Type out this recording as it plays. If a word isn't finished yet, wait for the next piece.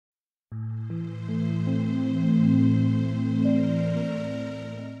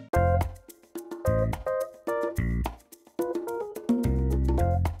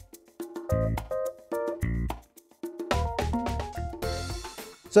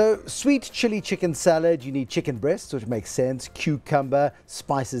So, sweet chili chicken salad, you need chicken breasts, which makes sense, cucumber,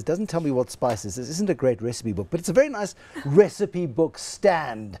 spices. Doesn't tell me what spices. This isn't a great recipe book, but it's a very nice recipe book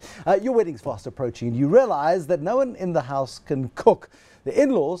stand. Your wedding's fast approaching and you realize that no one in the house can cook. The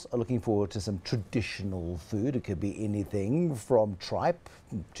in-laws are looking forward to some traditional food. It could be anything from tripe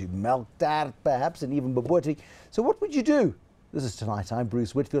to milktart, perhaps, and even bobotie. So what would you do? This is Tonight. I'm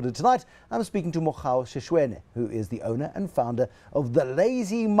Bruce Whitfield, and tonight I'm speaking to Mogau Seshoene, who is the owner and founder of the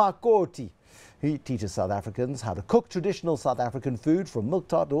Lazy Makoti. He teaches South Africans how to cook traditional South African food, from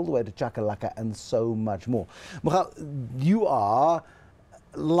milktart all the way to chakalaka and so much more. Mogau, you are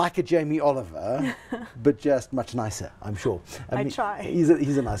like a Jamie Oliver, but just much nicer, I'm sure. I try. He's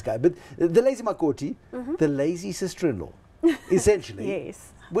a nice guy. But the Lazy Makoti, the lazy sister-in-law, essentially.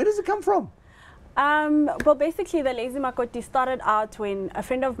 Yes. Where does it come from? Well, basically, the Lazy Makoti started out when a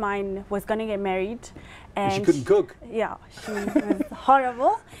friend of mine was going to get married. And she couldn't cook. Yeah, she was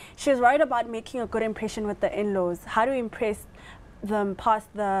horrible. She was worried about making a good impression with the in-laws, how to impress them past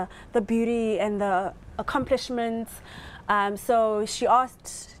the beauty and the accomplishments. So she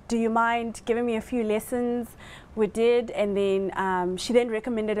asked, do you mind giving me a few lessons? We did, and then she then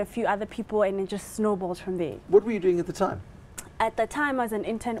recommended a few other people, and it just snowballed from there. What were you doing at the time? At the time, I was an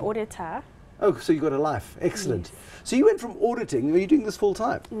intern auditor. Oh, so you got a life. Excellent. Yes. So you went from auditing, are you doing this full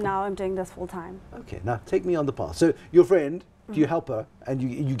time? Now I'm doing this full time. Okay, now take me on the path. So your friend, do you help her and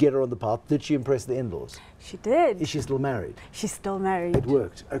you get her on the path? Did she impress the in-laws? She did. Is she still married? She's still married. It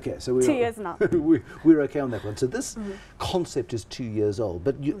worked. Okay, so we're 2 years now. we're okay on that one. So this concept is 2 years old,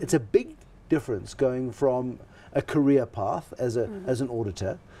 but it's a big difference going from a career path as an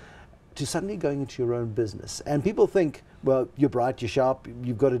auditor to suddenly going into your own business. And people think, well, you're bright, you're sharp,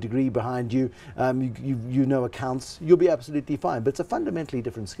 you've got a degree behind you, you know accounts, you'll be absolutely fine. But it's a fundamentally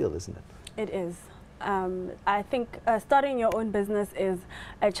different skill, isn't it? It is. I think starting your own business is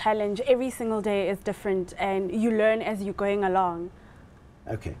a challenge. Every single day is different, and you learn as you're going along.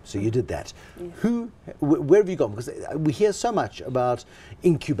 Okay, so you did that. Yes. Where have you gone? Because we hear so much about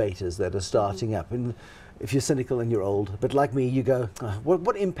incubators that are starting up. And if you're cynical and you're old, but like me, you go, oh,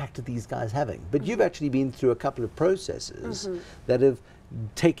 what impact are these guys having? But you've actually been through a couple of processes that have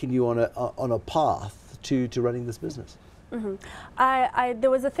taken you on a path to running this business.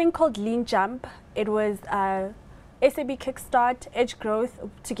 There was a thing called Lean Jump. It was SAB Kickstart, Edge Growth,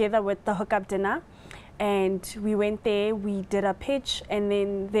 together with the Hookup Dinner. And we went there, we did a pitch, and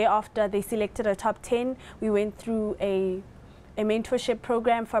then thereafter they selected a top 10. We went through a mentorship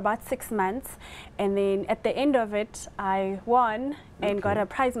program for about 6 months, and then at the end of it I won and got a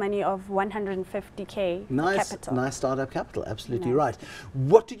prize money of 150k capital. Nice startup capital, absolutely right.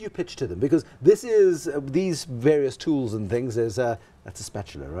 What did you pitch to them? Because this is these various tools and things. There's that's a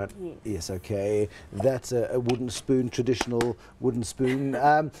spatula, right? Yes. Yes, okay. That's a wooden spoon, traditional wooden spoon.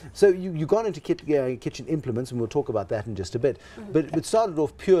 So you got into kitchen implements, and we'll talk about that in just a bit. But it started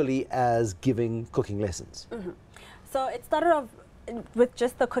off purely as giving cooking lessons. So it started off with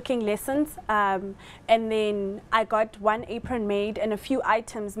just the cooking lessons, and then I got one apron made and a few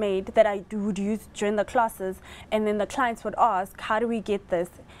items made that I would use during the classes, and then the clients would ask, how do we get this?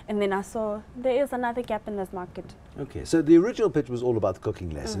 And then I saw there is another gap in this market. Okay, so the original pitch was all about the cooking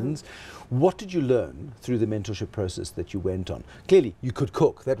lessons. What did you learn through the mentorship process that you went on? Clearly, you could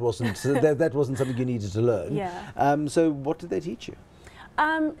cook. That wasn't that wasn't something you needed to learn. Yeah. So what did they teach you?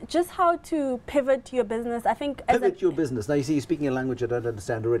 Just how to pivot your business. I think pivot your business. Now you see, you're speaking a language I don't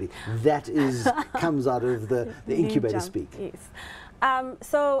understand already. That is comes out of the incubator speak. Yes.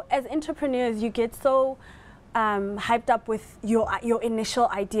 So as entrepreneurs, you get so hyped up with your initial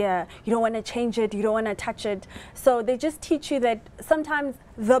idea. You don't want to change it, you don't want to touch it. So they just teach you that sometimes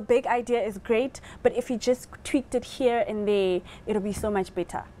the big idea is great, but if you just tweaked it here and there, it'll be so much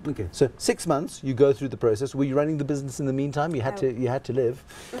better. Okay, so 6 months you go through the process. Were you running the business in the meantime? You had to live.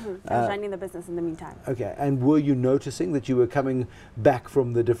 I was running the business in the meantime. Okay, and were you noticing that you were coming back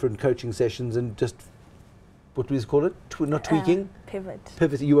from the different coaching sessions and just, what do we call it? Not tweaking?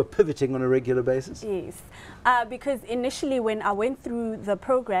 Pivot. You were pivoting on a regular basis? Yes. Because initially when I went through the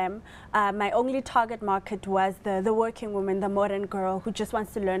program, my only target market was the working woman, the modern girl who just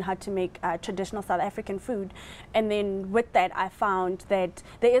wants to learn how to make traditional South African food. And then with that, I found that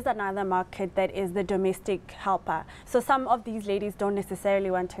there is another market that is the domestic helper. So some of these ladies don't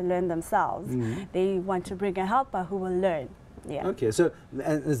necessarily want to learn themselves. They want to bring a helper who will learn. Yeah. Okay, so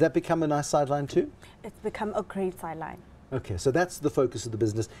and has that become a nice sideline too? It's become a great sideline. Okay, so that's the focus of the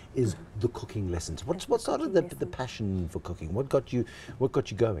business, is the cooking lessons. What started the passion for cooking? What got you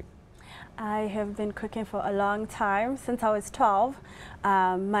going? I have been cooking for a long time, since I was 12.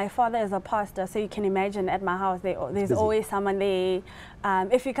 My father is a pastor, so you can imagine at my house there's always someone there.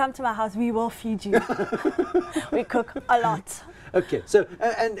 If you come to my house, we will feed you. We cook a lot. Okay, so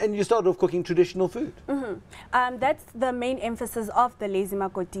and you started off cooking traditional food. That's the main emphasis of the Lazy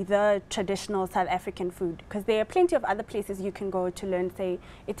Makoti, the traditional South African food, because there are plenty of other places you can go to learn, say,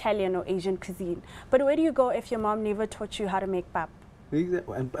 Italian or Asian cuisine. But where do you go if your mom never taught you how to make pap?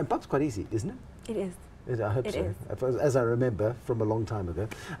 And pap's quite easy, isn't it? It is. I hope so. As I remember from a long time ago.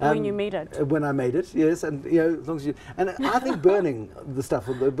 When you made it. When I made it, yes, and as long as you. And I think burning the stuff,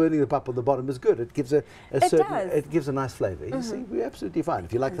 burning the pap on the bottom is good. It gives it gives a nice flavour. You see, we're absolutely fine.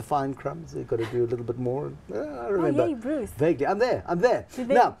 If you like the fine crumbs, you've got to do a little bit more. I remember. Oh, yay, Bruce. Vaguely, I'm there.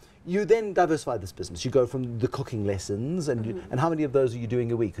 Now. You then diversify this business. You go from the cooking lessons, and and how many of those are you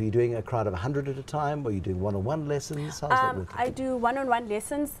doing a week? Are you doing a crowd of 100 at a time, or are you doing one-on-one lessons? How's that working? I do one-on-one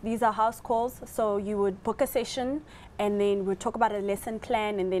lessons. These are house calls, so you would book a session, and then we'll talk about a lesson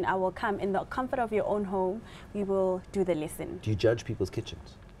plan, and then I will come in the comfort of your own home. We will do the lesson. Do you judge people's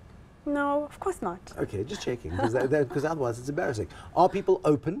kitchens? No, of course not. Okay, just checking, because otherwise it's embarrassing. Are people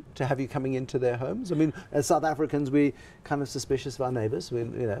open to have you coming into their homes? I mean, as South Africans, we're kind of suspicious of our neighbours.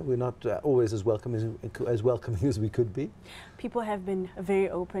 We're not always as welcoming as we could be. People have been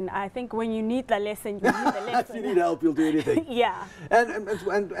very open. I think when you need the lesson, you need the lesson. If you need help, you'll do anything. Yeah.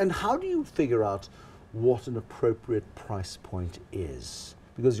 And how do you figure out what an appropriate price point is?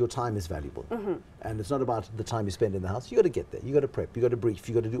 Because your time is valuable, and it's not about the time you spend in the house. You got to get there. You got to prep. You got to brief.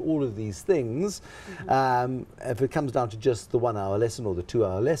 You got to do all of these things. If it comes down to just the 1 hour lesson or the 2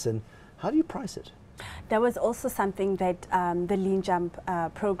 hour lesson, how do you price it? That was also something that the Lean Jump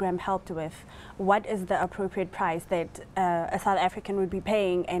program helped with. What is the appropriate price that a South African would be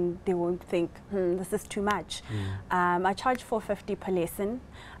paying, and they won't think, this is too much. I charge $4.50 per lesson.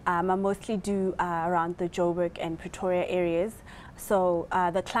 I mostly do around the Joburg and Pretoria areas. So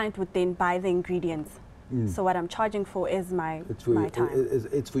the client would then buy the ingredients. So what I'm charging for is my time.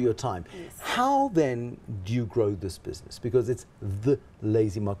 It's for your time. Yes. How then do you grow this business? Because it's the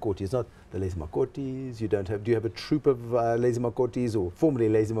Lazy Makoti. It's not the Lazy Makotis. You don't have. Do you have a troop of Lazy Makotis or formerly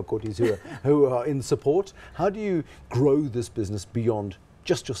Lazy Makotis who are in support? How do you grow this business beyond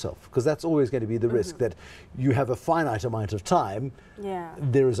just yourself? Because that's always going to be the risk, that you have a finite amount of time. Yeah.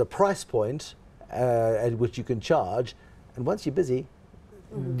 There is a price point at which you can charge, and once you're busy,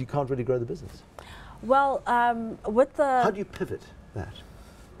 you can't really grow the business. Well, with the... How do you pivot that?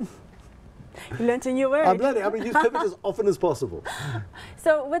 You learned a new word. I'm learning. I mean, use pivot as often as possible.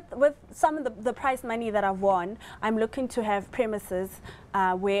 So with some of the prize money that I've won, I'm looking to have premises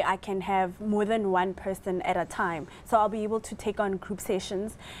where I can have more than one person at a time. So I'll be able to take on group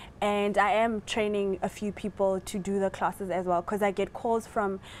sessions, and I am training a few people to do the classes as well, because I get calls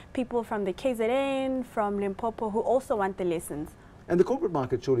from people from the KZN, from Limpopo, who also want the lessons. And the corporate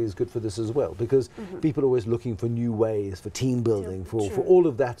market surely is good for this as well, because people are always looking for new ways, for team building, for all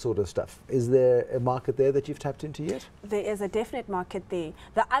of that sort of stuff. Is there a market there that you've tapped into yet? There is a definite market there.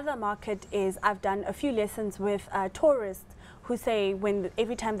 The other market is I've done a few lessons with tourists who say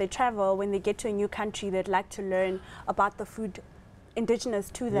every time they travel, when they get to a new country, they'd like to learn about the food indigenous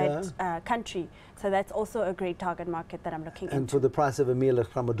to that country. So that's also a great target market that I'm looking into. And for the price of a meal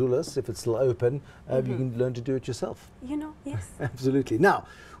at Kramadulas, if it's still open, you can learn to do it yourself. You know, yes. Absolutely. Now,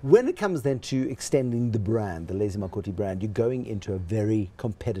 when it comes then to extending the brand, the Lazy Makoti brand, you're going into a very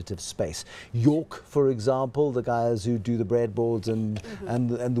competitive space. York, for example, the guys who do the breadboards and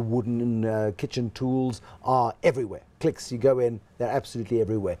the wooden kitchen tools are everywhere. Clicks, you go in, they're absolutely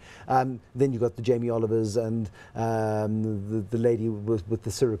everywhere. Then you've got the Jamie Olivers and the lady with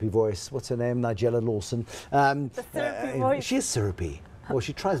the syrupy voice. What's her name? Nigella Lawson. The syrupy voice. She is syrupy. Well,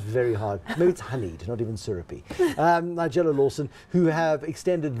 she tries very hard. Maybe it's honeyed, not even syrupy. Nigella Lawson, who have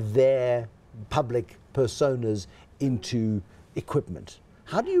extended their public personas into equipment.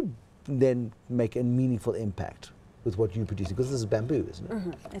 How do you then make a meaningful impact with what you're producing? Because this is bamboo, isn't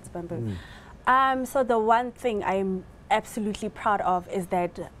it? It's bamboo. So the one thing I'm absolutely proud of is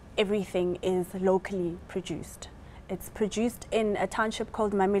that everything is locally produced. It's produced in a township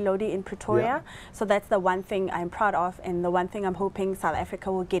called Mamelodi in Pretoria. So that's the one thing I'm proud of, and the one thing I'm hoping South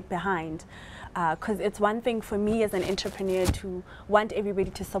Africa will get behind. Because it's one thing for me as an entrepreneur to want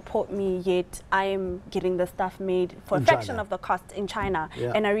everybody to support me, yet I am getting the stuff made for a fraction of the cost in China.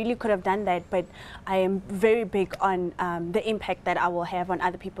 And I really could have done that, but I am very big on the impact that I will have on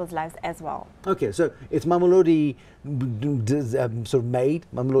other people's lives as well. Okay, so it's Mamelodi sort of made.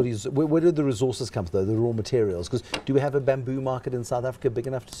 Mamelodi's, where do the resources come from, the raw materials? Because do we have a bamboo market in South Africa big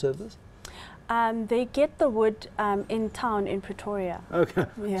enough to serve this? They get the wood in town in Pretoria. Okay.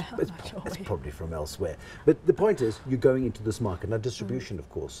 Yeah, It's probably from elsewhere. But the point is, you're going into this market. Now, distribution, of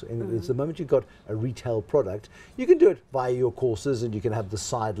course. And it's the moment you've got a retail product, you can do it via your courses and you can have the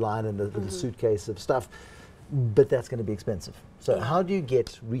sideline and the suitcase of stuff. But that's going to be expensive. So how do you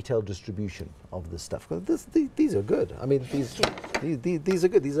get retail distribution of this stuff? 'Cause these are good. I mean, these are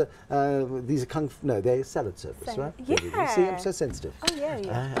good. These are they're salad service, right? Yeah. See, I'm so sensitive. Oh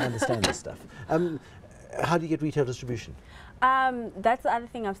yeah. I understand this stuff. How do you get retail distribution? That's the other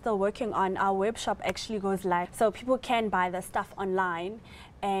thing I'm still working on. Our web shop actually goes live, so people can buy the stuff online.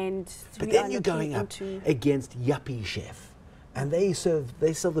 But then you're going up against Yuppie Chef, and they sell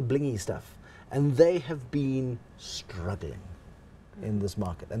the blingy stuff. And they have been struggling in this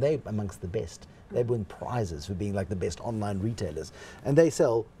market. And they're amongst the best. They win prizes for being like the best online retailers. And they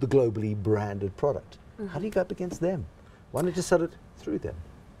sell the globally branded product. How do you go up against them? Why not just sell it through them?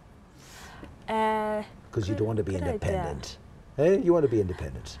 Because you don't want to be independent. Hey, you want to be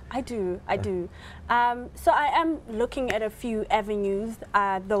independent. I do. So I am looking at a few avenues.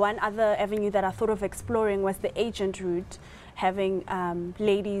 The one other avenue that I thought of exploring was the agent route, having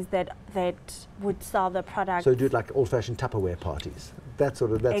ladies that would sell the product. So do it like old-fashioned Tupperware parties.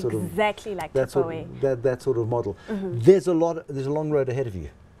 Exactly like Tupperware. That sort of model. There's a long road ahead of you.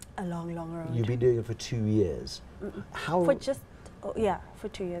 A long road. You've been doing it for 2 years. For 2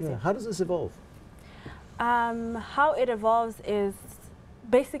 years. Yeah. How does this evolve? How it evolves is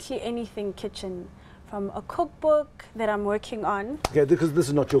basically anything kitchen. From a cookbook that I'm working on. Okay, because this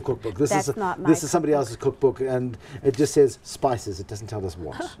is not your cookbook. This is somebody else's cookbook, and it just says spices. It doesn't tell us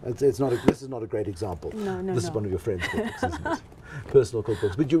what. This is not a great example. This is one of your friend's cookbooks, isn't it? Personal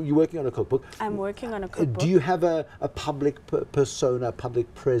cookbooks. But you're working on a cookbook. I'm working on a cookbook. Do you have a public persona,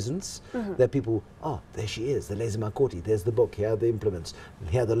 public presence that people, there she is, the Lazy Makoti, there's the book, here are the implements,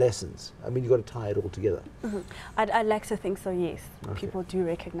 here are the lessons. I mean, you've got to tie it all together. I'd like to think so, yes. Okay. People do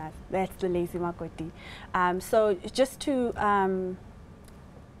recognize that's the Lazy Makoti. So just to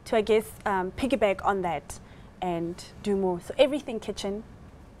I guess, piggyback on that and do more. So everything kitchen,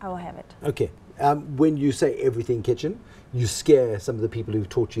 I will have it. Okay. When you say everything kitchen, you scare some of the people who've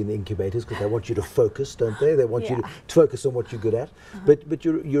taught you in the incubators because they want you to focus, don't they? They want you to focus on what you're good at. But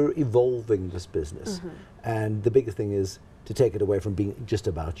you're evolving this business. And the biggest thing is to take it away from being just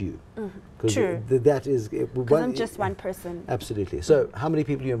about you. True. That is... Because I'm just one person. Absolutely. So how many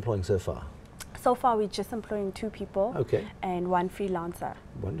people are you employing so far? So far, we're just employing 2 people and 1 freelancer.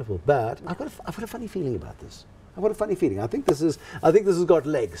 Wonderful. But I've got a funny feeling about this. I've got a funny feeling. I think this has got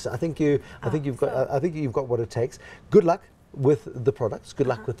legs. I think you've got what it takes. Good luck with the products. Good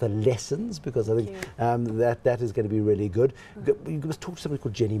luck with the lessons, because I think that is going to be really good. You must talk to somebody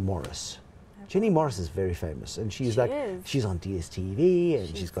called Jenny Morris. Jenny Morris is very famous, and she's on DSTV,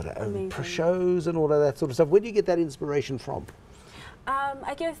 and she's got her own shows and all of that sort of stuff. Where do you get that inspiration from?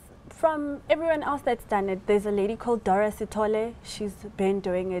 I guess from everyone else that's done it. There's a lady called Dora Sitole. She's been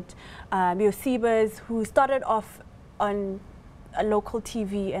doing it. Siebers, who started off on a local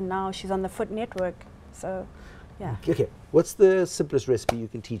TV, and now she's on the Foot Network. So, yeah. Okay. What's the simplest recipe you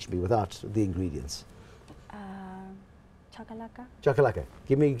can teach me without the ingredients? Chakalaka. Chakalaka.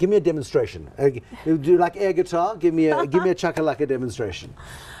 Give me a demonstration. Do you like air guitar? Give me a chakalaka demonstration.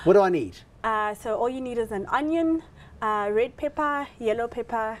 What do I need? So all you need is an onion, red pepper, yellow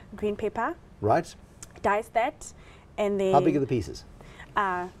pepper, green pepper. Right. Dice that, and then. How big are the pieces?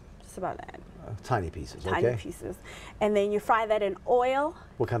 Just about that. Tiny pieces. Tiny pieces, and then you fry that in oil.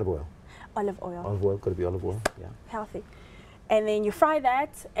 What kind of oil? Olive oil. Olive oil. Got to be olive oil. Yeah. Healthy. And then you fry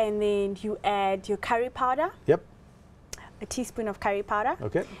that, and then you add your curry powder. Yep. A teaspoon of curry powder.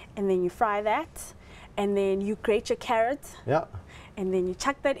 Okay. And then you fry that, and then you grate your carrots. Yeah. And then you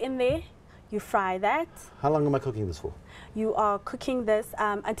chuck that in there. You fry that. How long am I cooking this for? You are cooking this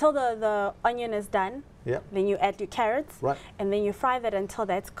until the onion is done. Yeah. Then you add your carrots. Right. And then you fry that until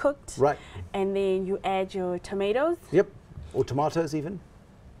that's cooked. Right. And then you add your tomatoes. Yep. Or tomatoes even.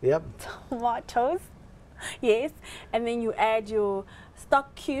 Yep. Tomatoes. Yes. And then you add your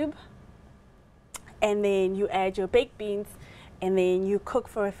stock cube. And then you add your baked beans. And then you cook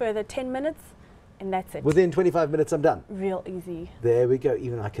for a further 10 minutes. And that's it. Within 25 minutes, I'm done. Real easy. There we go.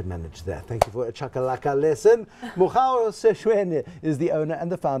 Even I can manage that. Thank you for a chakalaka lesson. Mogau Seshoene is the owner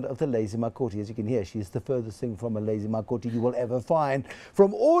and the founder of the Lazy Makoti. As you can hear, she's the furthest thing from a Lazy Makoti you will ever find.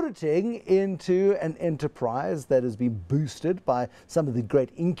 From auditing into an enterprise that has been boosted by some of the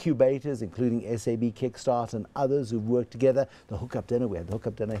great incubators, including SAB, Kickstart, and others who've worked together. The hookup dinner, we had the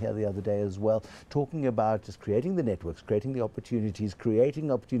hookup dinner here the other day as well, talking about just creating the networks, creating the opportunities,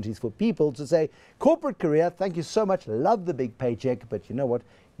 creating opportunities for people to say, Corporate career, thank you so much. Love the big paycheck, but you know what?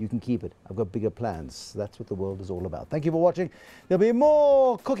 You can keep it. I've got bigger plans. That's what the world is all about. Thank you for watching. There'll be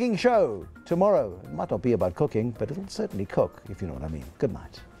more cooking show tomorrow. It might not be about cooking, but it'll certainly cook, if you know what I mean. Good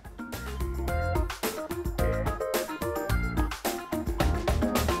night.